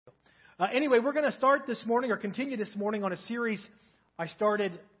Anyway, we're going to start this morning or continue this morning on a series I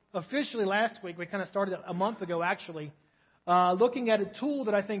started officially last week. We kind of started a month ago, actually, looking at a tool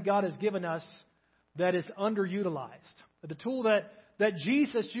that I think God has given us that is underutilized. The tool that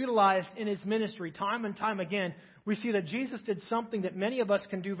Jesus utilized in His ministry time and time again. We see that Jesus did something that many of us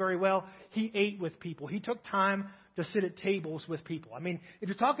can do very well. He ate with people. He took time to sit at tables with people. I mean, if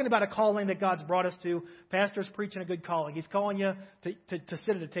you're talking about a calling that God's brought us to, pastor's preaching a good calling. He's calling you to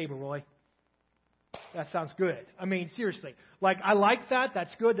sit at a table, Roy. That sounds good. I mean, seriously. I like that.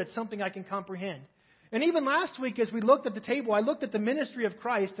 That's good. That's something I can comprehend. And even last week, as we looked at the table, I looked at the ministry of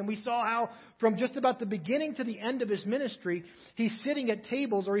Christ, and we saw how from just about the beginning to the end of His ministry, He's sitting at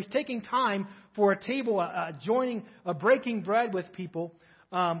tables, or He's taking time for a table, breaking bread with people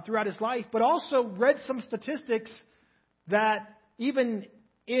throughout His life. But also read some statistics that even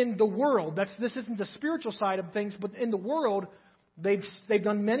in the world, this isn't the spiritual side of things, but in the world, they've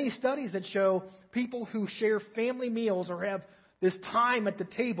done many studies that show people who share family meals or have this time at the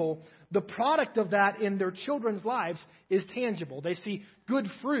table, the product of that in their children's lives is tangible. They see good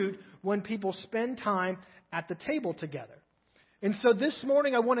fruit when people spend time at the table together. And so this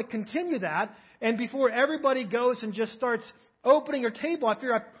morning I want to continue that. And before everybody goes and just starts opening their table, I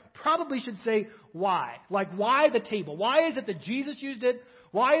figure I probably should say why. Why the table? Why is it that Jesus used it?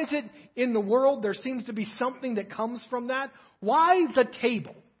 Why is it in the world there seems to be something that comes from that? Why the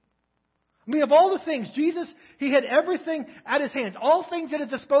table? I mean, of all the things, Jesus, He had everything at His hands, all things at His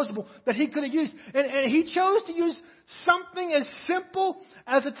disposal that He could have used. And He chose to use something as simple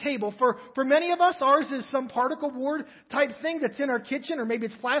as a table. For many of us, ours is some particle board type thing that's in our kitchen, or maybe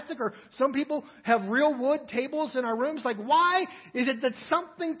it's plastic, or some people have real wood tables in our rooms. Why is it that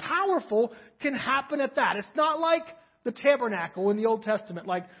something powerful can happen at that? It's not like the tabernacle in the Old Testament,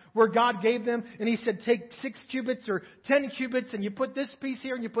 where God gave them and He said, take 6 cubits or 10 cubits and you put this piece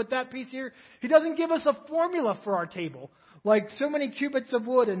here and you put that piece here. He doesn't give us a formula for our table, like so many cubits of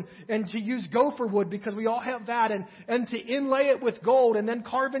wood and to use gopher wood because we all have that and to inlay it with gold and then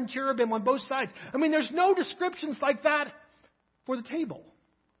carve in cherubim on both sides. I mean, there's no descriptions like that for the table.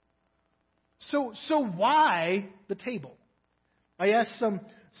 So why the table? I asked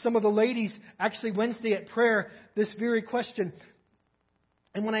some of the ladies, actually Wednesday at prayer, this very question.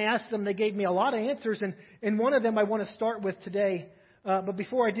 And when I asked them, they gave me a lot of answers. And one of them I want to start with today. But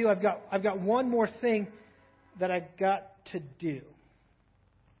before I do, I've got one more thing that I've got to do.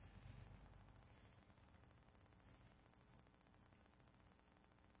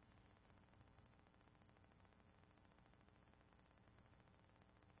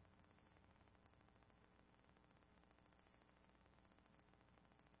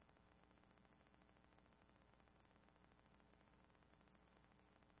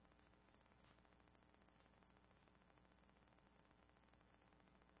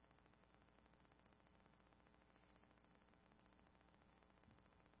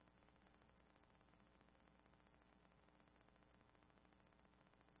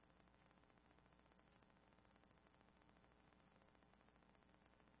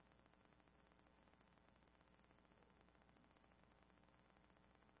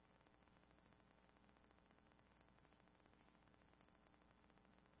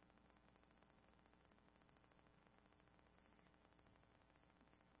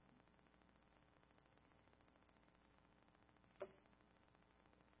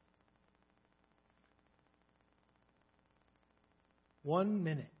 One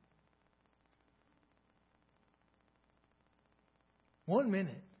minute. 1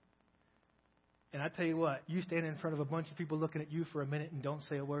 minute. And I tell you what, you stand in front of a bunch of people looking at you for a minute and don't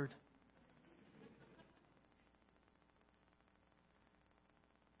say a word.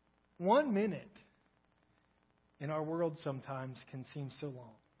 One minute in our world sometimes can seem so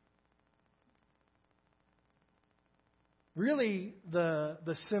long. Really, the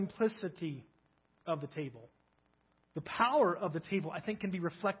simplicity of the table, the power of the table, I think can be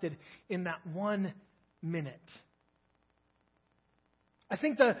reflected in that 1 minute. I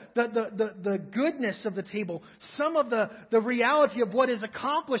think the goodness of the table, some of the reality of what is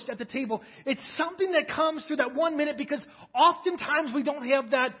accomplished at the table, it's something that comes through that 1 minute because oftentimes we don't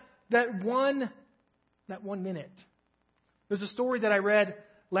have that one minute. There's a story that I read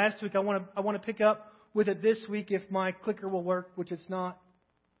last week. I want to pick up with it this week if my clicker will work, which it's not.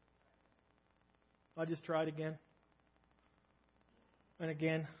 I'll just try it again. And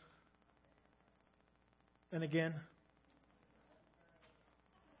again. And again.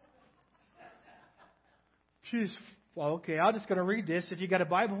 Well, okay, I'm just going to read this. If you got a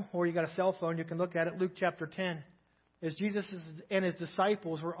Bible or you got a cell phone, you can look at it. Luke chapter 10. As Jesus and His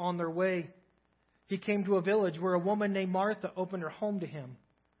disciples were on their way, He came to a village where a woman named Martha opened her home to Him.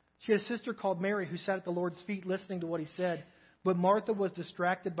 She had a sister called Mary who sat at the Lord's feet listening to what he said. But Martha was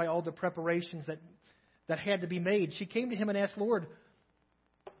distracted by all the preparations that had to be made. She came to him and asked, Lord,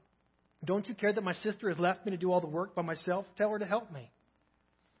 don't you care that my sister has left me to do all the work by myself? Tell her to help me.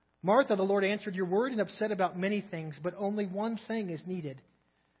 Martha, the Lord answered, you're worried and upset about many things, but only one thing is needed.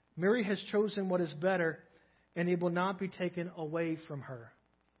 Mary has chosen what is better, and it will not be taken away from her.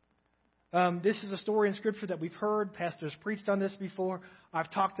 This is a story in Scripture that we've heard. Pastors preached on this before.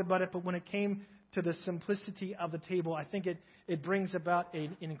 I've talked about it, but when it came to the simplicity of the table, I think it brings about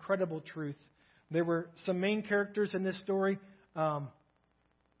an incredible truth. There were some main characters in this story.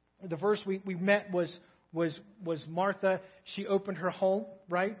 The verse we met was Martha. She opened her home,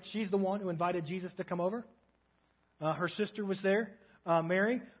 right? She's the one who invited Jesus to come over. Her sister was there,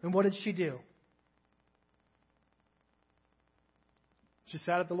 Mary. And what did she do? She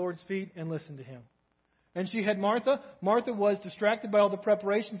sat at the Lord's feet and listened to him. And she had Martha. Martha was distracted by all the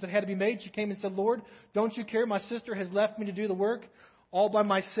preparations that had to be made. She came and said, Lord, don't you care? My sister has left me to do the work all by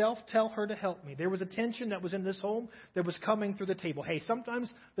myself. Tell her to help me. There was a tension that was in this home that was coming through the table. Hey,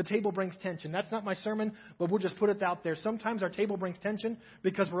 sometimes the table brings tension. That's not my sermon, but we'll just put it out there. Sometimes our table brings tension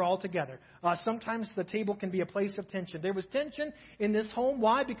because we're all together. Sometimes the table can be a place of tension. There was tension in this home.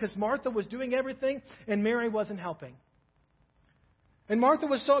 Why? Because Martha was doing everything and Mary wasn't helping. And Martha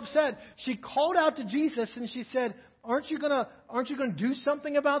was so upset. She called out to Jesus and she said, Aren't you gonna do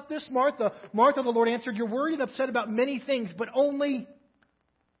something about this? Martha, the Lord answered, you're worried and upset about many things, but only,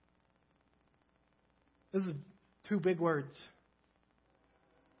 this is two big words.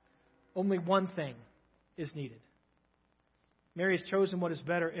 Only one thing is needed. Mary has chosen what is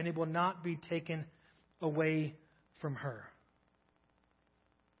better, and it will not be taken away from her.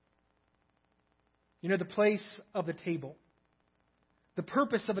 You know, the place of the table, the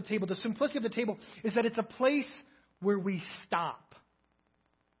purpose of a table, the simplicity of the table is that it's a place where we stop.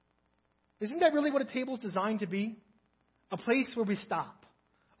 Isn't that really what a table is designed to be? A place where we stop.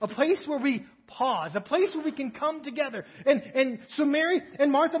 A place where we pause. A place where we can come together. And so Mary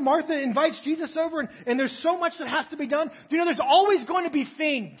and Martha invites Jesus over, and there's so much that has to be done. You know, there's always going to be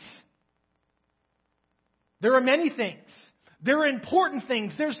things. There are many things. There are important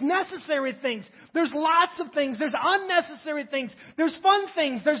things. There's necessary things. There's lots of things. There's unnecessary things. There's fun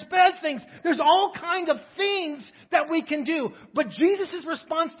things. There's bad things. There's all kinds of things that we can do. But Jesus'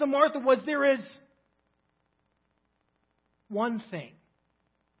 response to Martha was, there is one thing.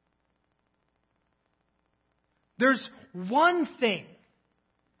 There's one thing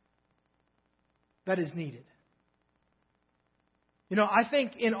that is needed. You know, I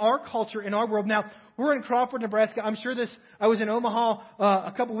think in our culture, in our world, now, we're in Crawford, Nebraska. I was in Omaha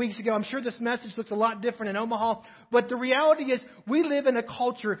a couple weeks ago. I'm sure this message looks a lot different in Omaha. But the reality is, we live in a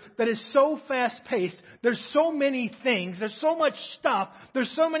culture that is so fast-paced. There's so many things. There's so much stuff.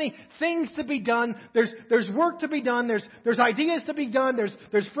 There's so many things to be done. There's work to be done. There's ideas to be done.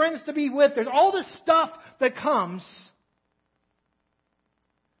 There's friends to be with. There's all this stuff that comes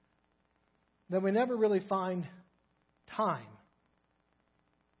that we never really find time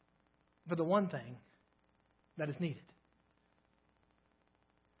for the one thing that is needed.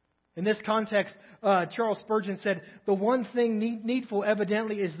 In this context, Charles Spurgeon said, the one thing needful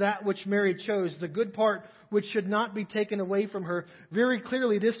evidently is that which Mary chose, the good part which should not be taken away from her. Very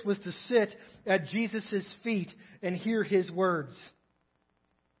clearly, this was to sit at Jesus' feet and hear his words.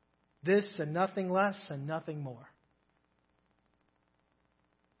 This and nothing less and nothing more.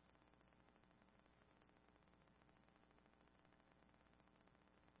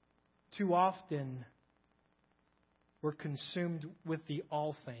 Too often, we're consumed with the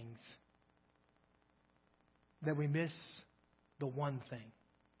all things that we miss the one thing.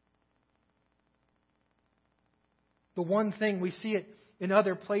 The one thing, we see it in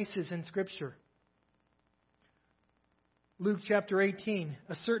other places in Scripture. Luke chapter 18,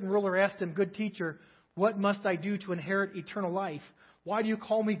 a certain ruler asked him, Good teacher, what must I do to inherit eternal life? Why do you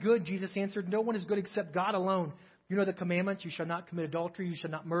call me good? Jesus answered, No one is good except God alone. You know the commandments. You shall not commit adultery. You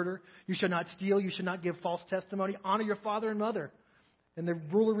shall not murder. You shall not steal. You shall not give false testimony. Honor your father and mother. And the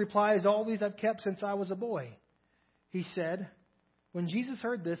ruler replies, All these I've kept since I was a boy. He said, when Jesus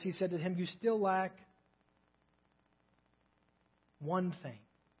heard this, he said to him, You still lack one thing.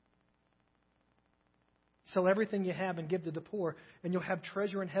 Sell everything you have and give to the poor, and you'll have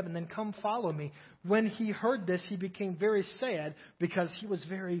treasure in heaven. Then come follow me. When he heard this, he became very sad because he was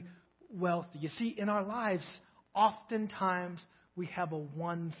very wealthy. You see, in our lives, oftentimes we have a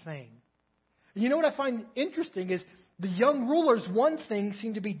one thing. And you know what I find interesting is the young ruler's one thing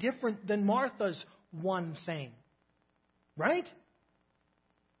seemed to be different than Martha's one thing. Right?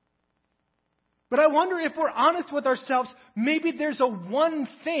 But I wonder if we're honest with ourselves, maybe there's a one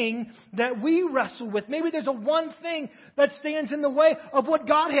thing that we wrestle with. Maybe there's a one thing that stands in the way of what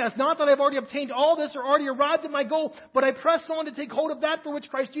God has. Not that I've already obtained all this or already arrived at my goal, but I press on to take hold of that for which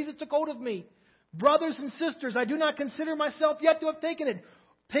Christ Jesus took hold of me. Brothers and sisters, I do not consider myself yet to have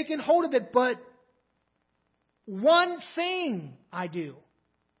taken hold of it, but one thing I do.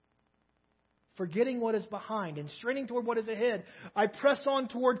 Forgetting what is behind and straining toward what is ahead, I press on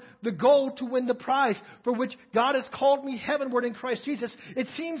toward the goal to win the prize for which God has called me heavenward in Christ Jesus. It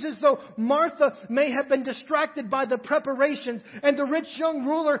seems as though Martha may have been distracted by the preparations, and the rich young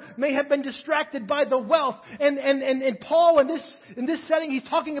ruler may have been distracted by the wealth. And Paul, in this setting, he's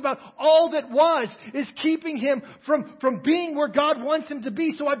talking about all that was is keeping him from being where God wants him to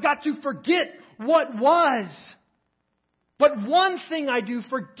be. So I've got to forget what was. But one thing I do,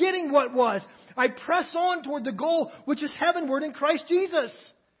 forgetting what was, I press on toward the goal which is heavenward in Christ Jesus.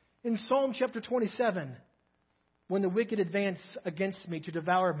 In Psalm chapter 27, when the wicked advance against me to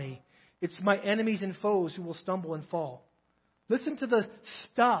devour me, it's my enemies and foes who will stumble and fall. Listen to the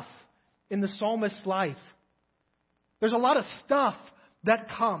stuff in the psalmist's life. There's a lot of stuff that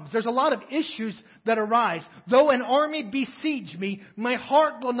comes. There's a lot of issues that arise. Though an army besiege me, my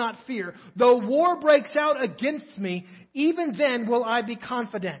heart will not fear. Though war breaks out against me, even then will I be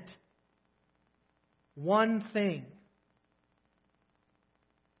confident. One thing.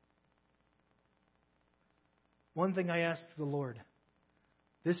 One thing I ask the Lord.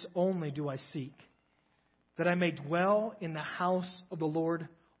 This only do I seek, that I may dwell in the house of the Lord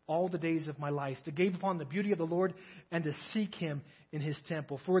all the days of my life, to gaze upon the beauty of the Lord and to seek Him in His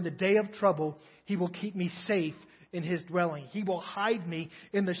temple. For in the day of trouble, He will keep me safe in His dwelling. He will hide me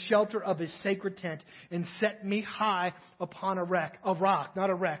in the shelter of His sacred tent and set me high upon a rock, not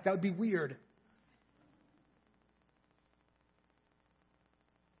a wreck. That would be weird.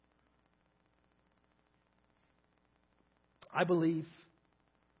 I believe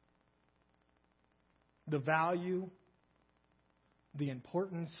the value, the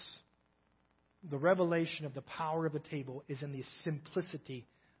importance, the revelation of the power of the table is in the simplicity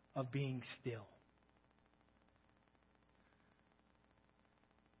of being still.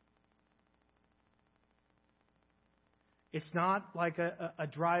 It's not like a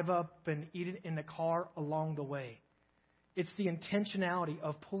drive up and eat it in the car along the way. It's the intentionality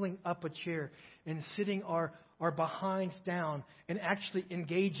of pulling up a chair and sitting our behinds down and actually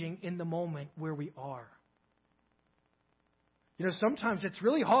engaging in the moment where we are. You know, sometimes it's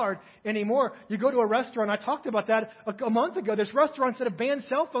really hard anymore. You go to a restaurant. I talked about that a month ago. There's restaurants that have banned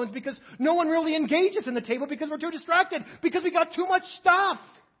cell phones because no one really engages in the table because we're too distracted, because we got too much stuff.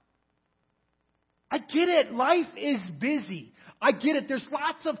 I get it. Life is busy. I get it. There's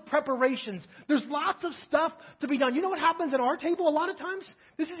lots of preparations. There's lots of stuff to be done. You know what happens at our table a lot of times?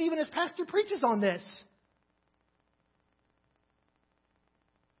 This is even as Pastor preaches on this.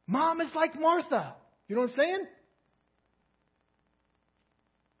 Mom is like Martha. You know what I'm saying?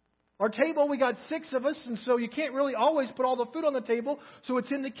 Our table, we got 6 of us, and so you can't really always put all the food on the table, so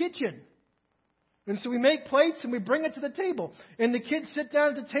it's in the kitchen. And so we make plates and we bring it to the table. And the kids sit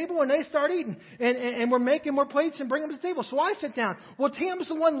down at the table and they start eating. And we're making more plates and bring them to the table. So I sit down. Well, Tam's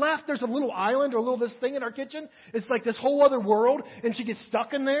the one left. There's a little island or a little this thing in our kitchen. It's like this whole other world. And she gets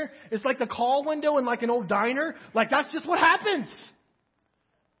stuck in there. It's like the call window in like an old diner. Like that's just what happens.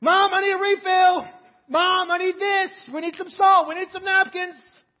 Mom, I need a refill. Mom, I need this. We need some salt. We need some napkins.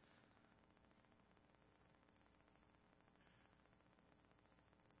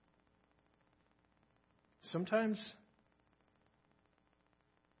 Sometimes,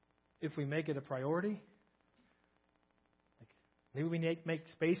 if we make it a priority, like maybe we make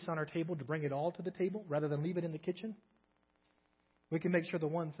space on our table to bring it all to the table rather than leave it in the kitchen, we can make sure the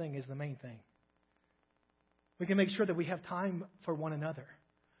one thing is the main thing. We can make sure that we have time for one another.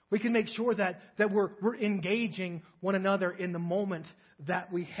 We can make sure that we're engaging one another in the moment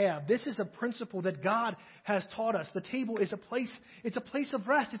that we have. This is a principle that God has taught us. The table is a place of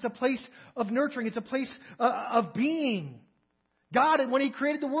rest. It's a place of nurturing. It's a place of being. God, when He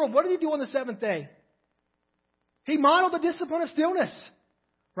created the world, what did He do on the 7th day? He modeled the discipline of stillness.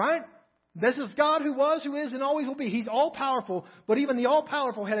 Right? This is God who was, who is, and always will be. He's all-powerful, but even the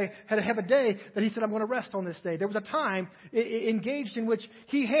all-powerful had to have a day that He said, I'm going to rest on this day. There was a time engaged in which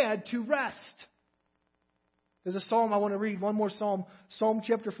He had to rest. There's a psalm I want to read, one more psalm, Psalm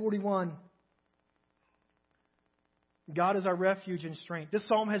chapter 41. God is our refuge and strength. This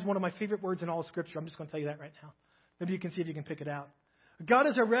psalm has one of my favorite words in all of Scripture. I'm just going to tell you that right now. Maybe you can see if you can pick it out. God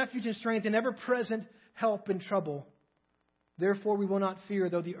is our refuge and strength, and ever-present help in trouble. Therefore we will not fear,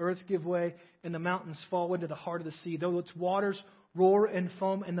 though the earth give way and the mountains fall into the heart of the sea, though its waters roar and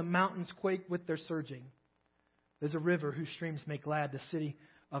foam, and the mountains quake with their surging. There's a river whose streams make glad the city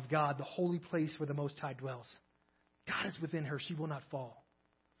of God, the holy place where the Most High dwells. God is within her. She will not fall.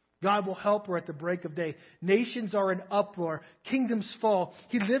 God will help her at the break of day. Nations are in uproar. Kingdoms fall.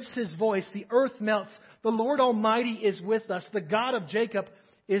 He lifts His voice. The earth melts. The Lord Almighty is with us. The God of Jacob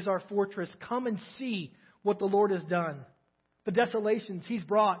is our fortress. Come and see what the Lord has done. The desolations He's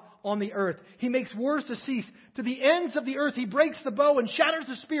brought on the earth. He makes wars to cease. To the ends of the earth He breaks the bow and shatters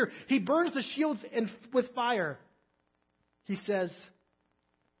the spear. He burns the shields with fire. He says,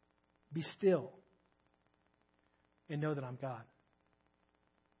 be still and know that I'm God.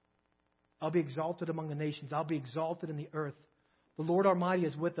 I'll be exalted among the nations. I'll be exalted in the earth. The Lord Almighty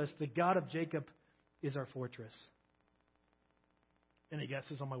is with us. The God of Jacob is our fortress. Any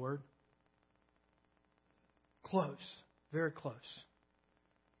guesses on my word? Close. Very close.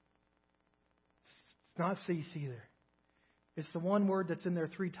 It's not cease either. It's the one word that's in there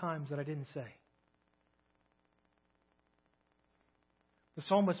 3 times that I didn't say. The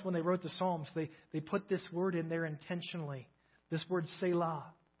psalmists, when they wrote the Psalms, they put this word in there intentionally. This word Selah.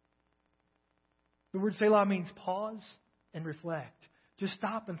 The word Selah means pause and reflect. Just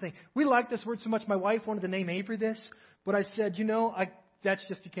stop and think. We like this word so much. My wife wanted to name Avery this, but I said, that's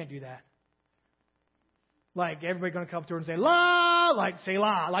just, you can't do that. Like, everybody going to come up to her and say, la, like,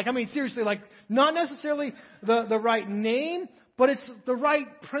 Selah. Like, seriously, like, not necessarily the right name, but it's the right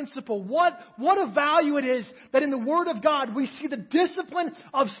principle. What a value it is that in the Word of God we see the discipline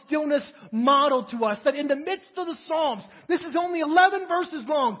of stillness modeled to us. That in the midst of the Psalms, this is only 11 verses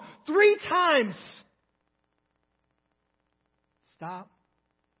long, 3 times. Stop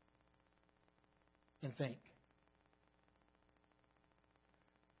and think.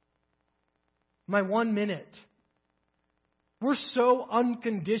 My 1 minute. We're so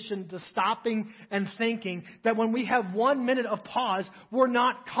unconditioned to stopping and thinking that when we have 1 minute of pause, we're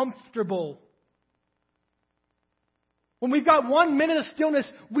not comfortable. When we've got 1 minute of stillness,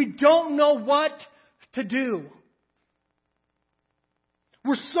 we don't know what to do.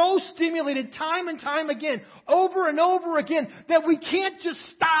 We're so stimulated time and time again, over and over again, that we can't just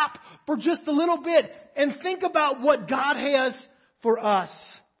stop for just a little bit and think about what God has for us.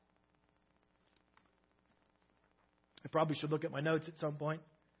 I probably should look at my notes at some point.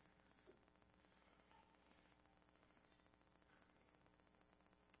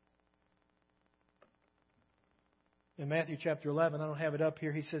 In Matthew chapter 11, I don't have it up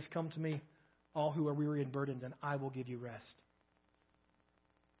here, He says, come to me, all who are weary and burdened, and I will give you rest.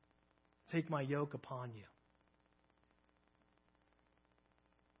 Take my yoke upon you.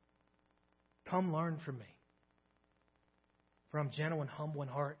 Come learn from me. For I'm gentle and humble in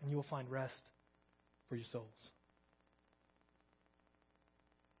heart, and you will find rest for your souls.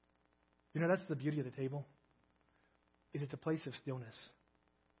 That's the beauty of the table. Is it's a place of stillness.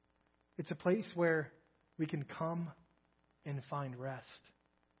 It's a place where we can come and find rest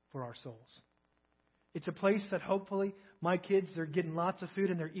for our souls. It's a place that hopefully my kids, they're getting lots of food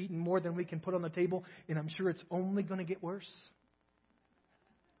and they're eating more than we can put on the table, and I'm sure it's only going to get worse.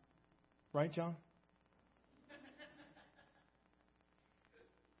 Right, John?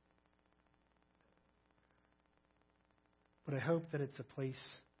 But I hope that it's a place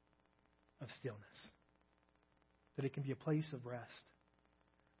of stillness. That it can be a place of rest.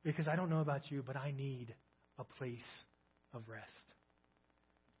 Because I don't know about you, but I need a place of rest.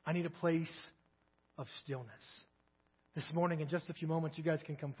 I need a place of stillness. This morning, in just a few moments, you guys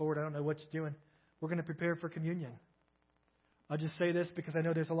can come forward. I don't know what you're doing. We're going to prepare for communion. I'll just say this because I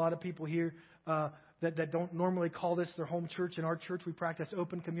know there's a lot of people here that don't normally call this their home church. In our church, we practice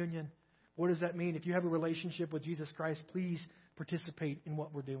open communion. What does that mean? If you have a relationship with Jesus Christ, please participate in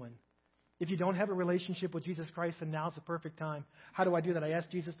what we're doing. If you don't have a relationship with Jesus Christ, then now's the perfect time. How do I do that? I ask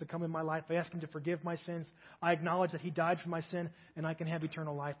Jesus to come in my life. I ask Him to forgive my sins. I acknowledge that He died for my sin, and I can have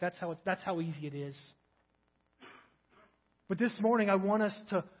eternal life. That's how easy it is. But this morning, I want us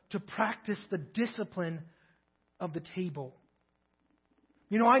to practice the discipline of the table.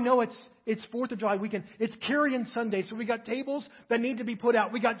 I know it's 4th of July weekend. It's Carrion Sunday, so we got tables that need to be put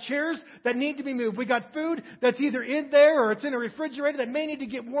out. We got chairs that need to be moved. We got food that's either in there or it's in a refrigerator that may need to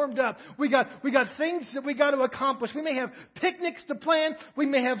get warmed up. We got things that we got to accomplish. We may have picnics to plan. We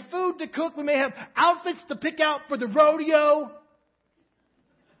may have food to cook. We may have outfits to pick out for the rodeo.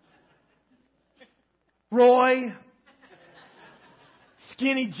 Roy,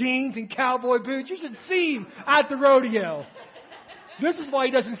 skinny jeans and cowboy boots. You should see him at the rodeo. This is why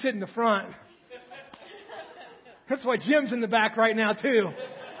he doesn't sit in the front. That's why Jim's in the back right now, too.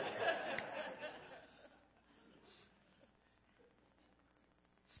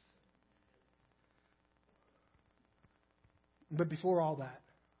 But before all that,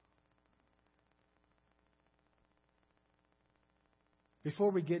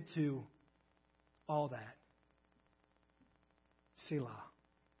 before we get to all that, Selah.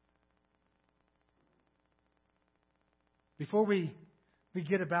 Before we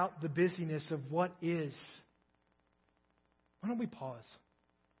get about the busyness of what is, why don't we pause?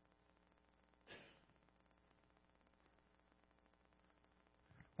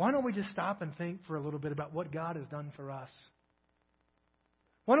 Why don't we just stop and think for a little bit about what God has done for us?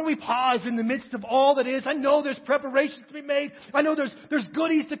 Why don't we pause in the midst of all that is? I know there's preparations to be made. I know there's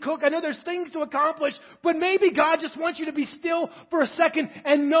goodies to cook. I know there's things to accomplish. But maybe God just wants you to be still for a second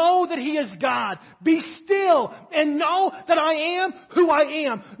and know that He is God. Be still and know that I am who I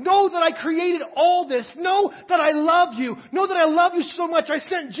am. Know that I created all this. Know that I love you. Know that I love you so much. I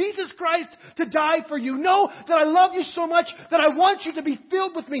sent Jesus Christ to die for you. Know that I love you so much that I want you to be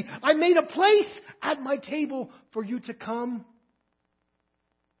filled with me. I made a place at my table for you to come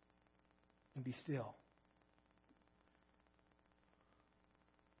and be still.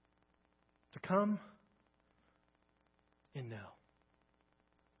 To come and know.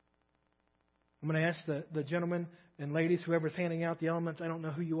 I'm going to ask the gentlemen and ladies, whoever's handing out the elements, I don't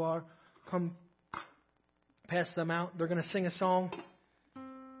know who you are, come pass them out. They're going to sing a song.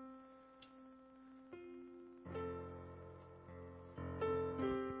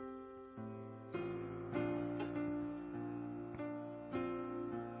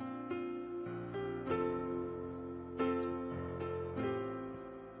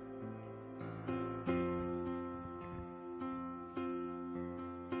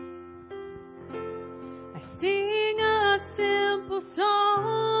 Sing a simple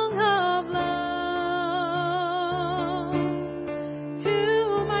song of love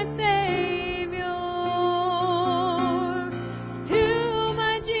to my Savior, to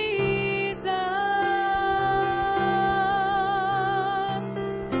my Jesus.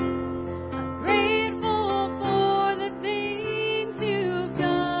 I'm grateful for the things you've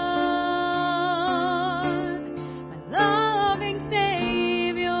done, my loving Savior.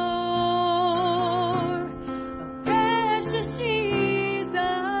 Precious Jesus.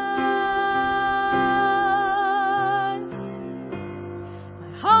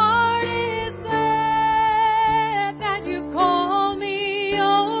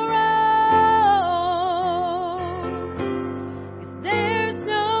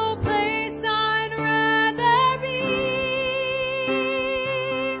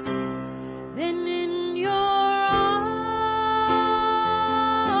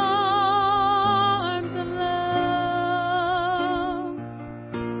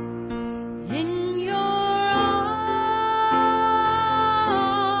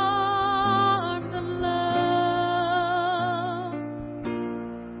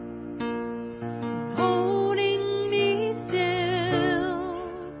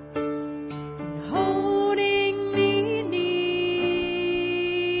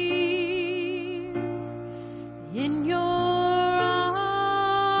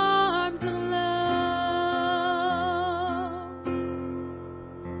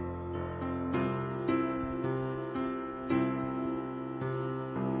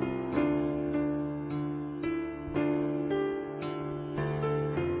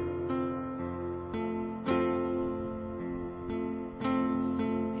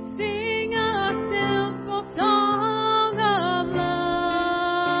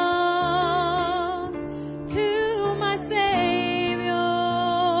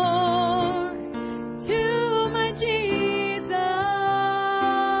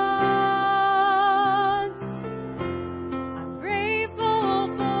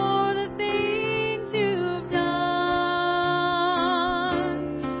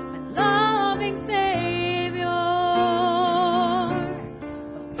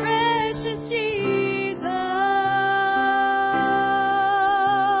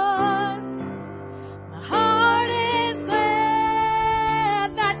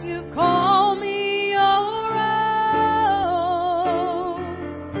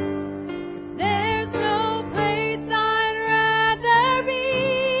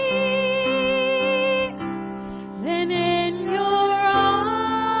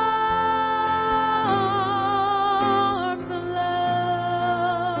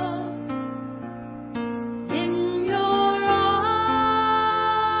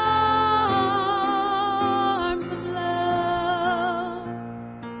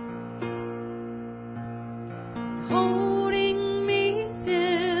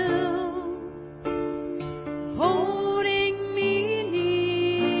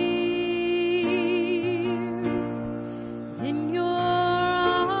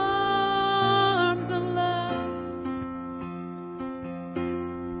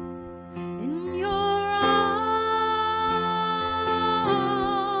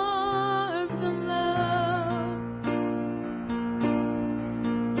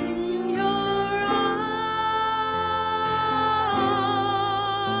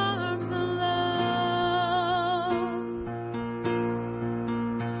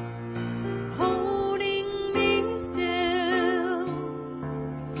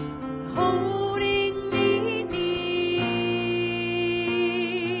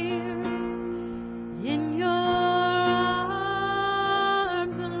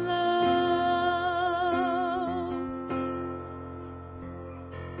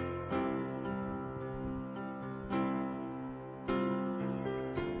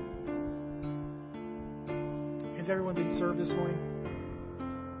 everyone been served this morning?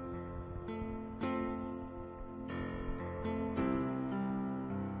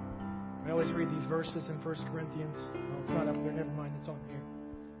 I always read these verses in 1 Corinthians. Oh, it's not up there. Never mind. It's on here.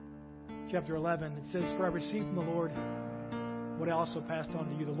 Chapter 11. It says, "For I received from the Lord what I also passed on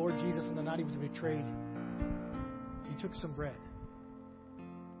to you. The Lord Jesus, on the night he was betrayed, he took some bread.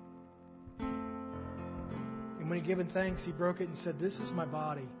 And when he given thanks, he broke it and said, 'This is my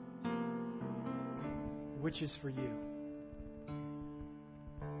body, which is for you.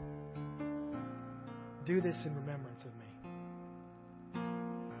 Do this in remembrance of me.'"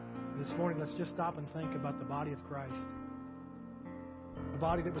 This morning, let's just stop and think about the body of Christ. A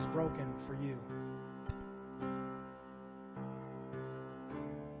body that was broken for you.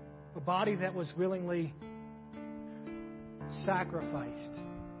 A body that was willingly sacrificed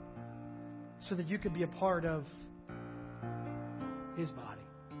so that you could be a part of his body.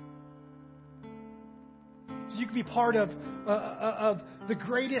 So you could be part of the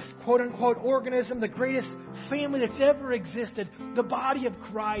greatest, quote-unquote, organism, the greatest family that's ever existed, the body of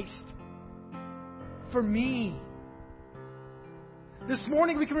Christ. For me. This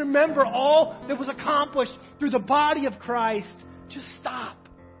morning we can remember all that was accomplished through the body of Christ. Just stop.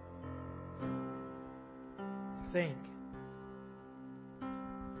 Think.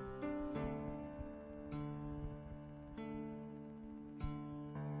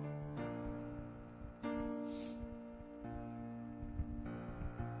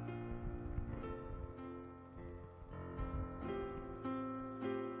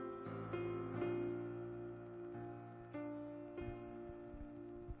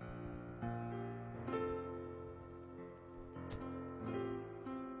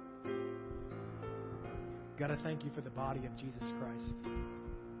 God, I thank you for the body of Jesus Christ.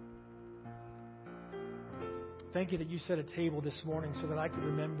 Thank you that you set a table this morning so that I could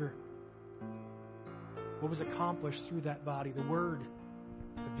remember what was accomplished through that body, the Word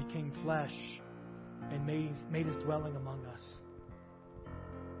that became flesh and made his dwelling among us.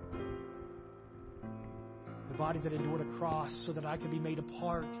 The body that endured a cross so that I could be made a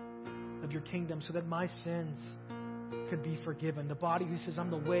part of your kingdom, so that my sins could be forgiven. The body who says,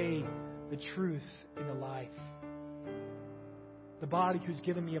 "I'm the way, the truth, and the life." The body who's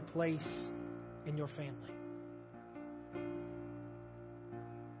given me a place in your family.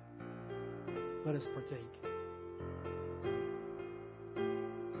 Let us partake.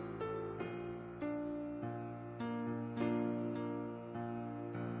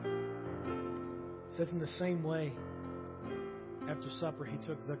 It says, in the same way, after supper, he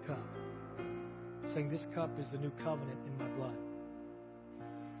took the cup, saying, "This cup is the new covenant in my blood.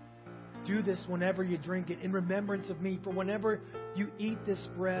 Do this whenever you drink it in remembrance of me. For whenever you eat this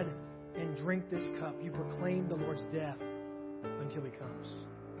bread and drink this cup, you proclaim the Lord's death until he comes."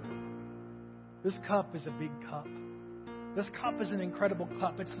 This cup is a big cup. This cup is an incredible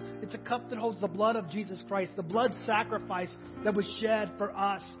cup. It's a cup that holds the blood of Jesus Christ, the blood sacrifice that was shed for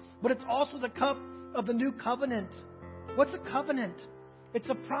us. But it's also the cup of the new covenant. What's a covenant? It's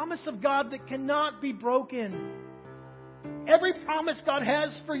a promise of God that cannot be broken. Every promise God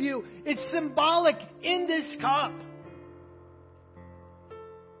has for you, it's symbolic in this cup.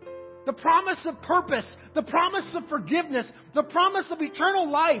 The promise of purpose, the promise of forgiveness, the promise of eternal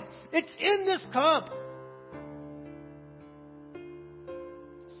life, it's in this cup.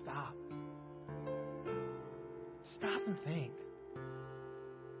 Stop. Stop and think.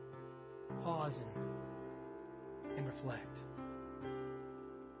 Pause and reflect.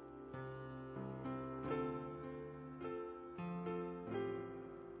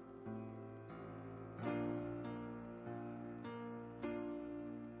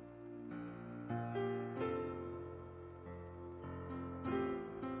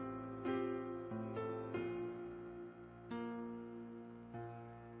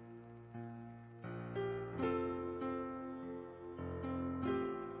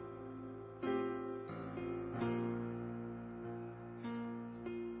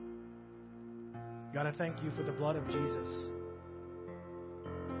 God, I thank you for the blood of Jesus.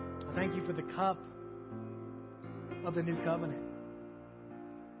 I thank you for the cup of the new covenant.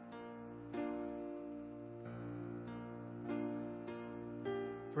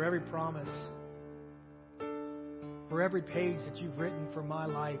 For every promise, for every page that you've written for my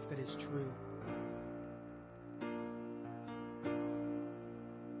life that is true.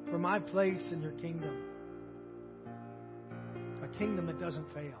 For my place in your kingdom, a kingdom that doesn't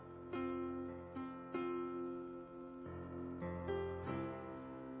fail.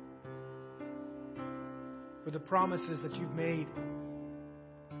 For the promises that you've made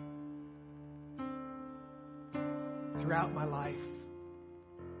throughout my life.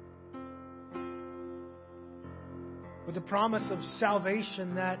 with the promise of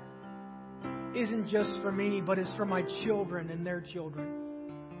salvation that isn't just for me, but is for my children and their children.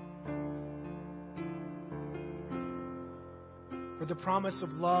 For the promise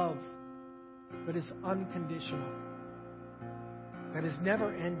of love that is unconditional, that is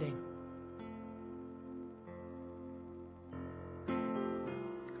never ending.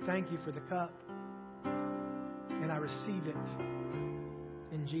 Thank you for the cup, and I receive it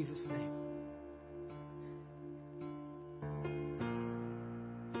in Jesus' name.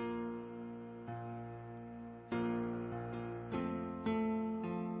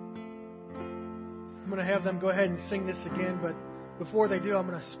 I'm going to have them go ahead and sing this again, but before they do, I'm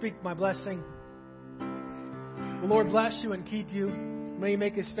going to speak my blessing. The Lord bless you and keep you. May He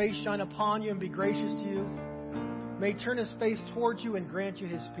make His face shine upon you and be gracious to you. May He turn His face towards you and grant you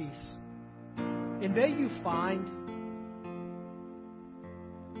His peace. And may you find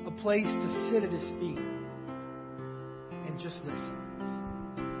a place to sit at His feet and just listen.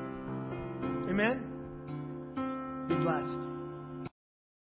 Amen? Be blessed.